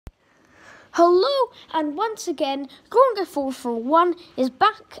Hello, and once again, Gorga 441 is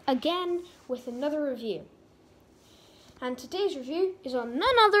back again with another review. And today's review is on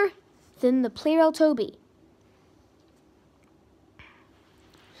none other than the Plarail Toby.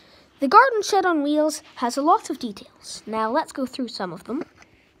 The garden shed on wheels has a lot of details. Now let's go through some of them.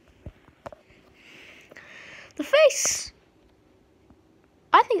 The face,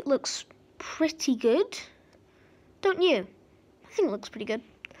 I think it looks pretty good. Don't you? I think it looks pretty good.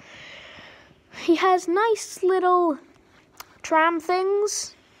 He has nice little tram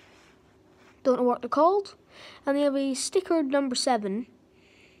things. Don't know what they're called. And they have a sticker number 7.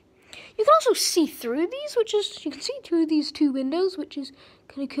 You can also see through these, you can see through these two windows, which is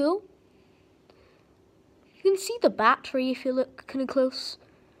kind of cool. You can see the battery if you look kind of close.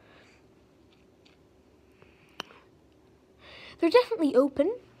 They're definitely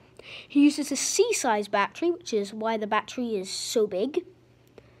open. He uses a C-size battery, which is why the battery is so big.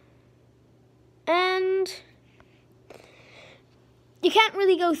 And you can't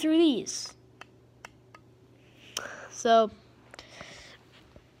really go through these. So,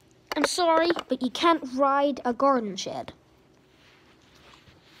 I'm sorry, but you can't ride a garden shed.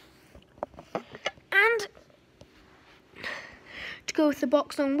 And to go with the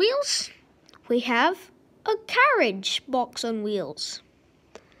box on wheels, we have a carriage box on wheels.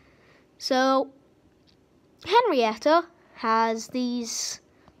 So, Henrietta has these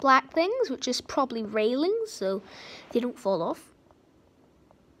black things, which is probably railings, so they don't fall off.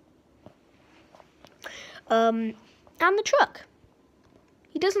 And the truck.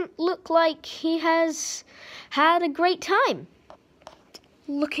 He doesn't look like he has had a great time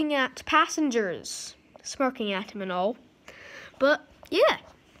looking at passengers, smirking at him and all. But yeah,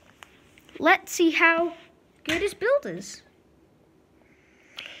 let's see how good his build is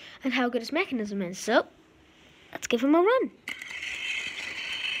and how good his mechanism is. So, let's give him a run.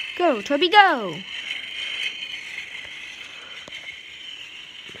 Go, Toby, go!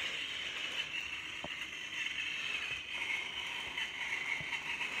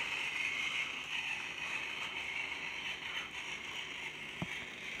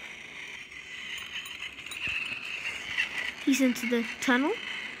 He's into the tunnel.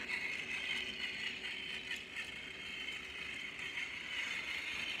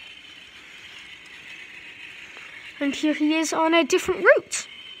 And here he is on a different route.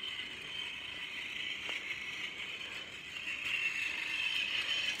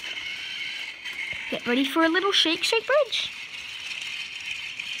 Get ready for a little shake, shake bridge.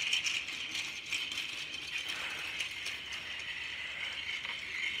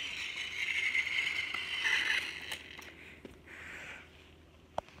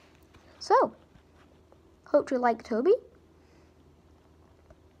 So, hope you liked Toby.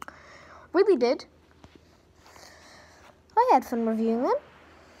 Really did. I had fun reviewing them.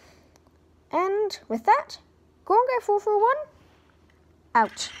 And with that, Gorga 441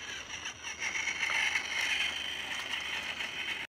 out.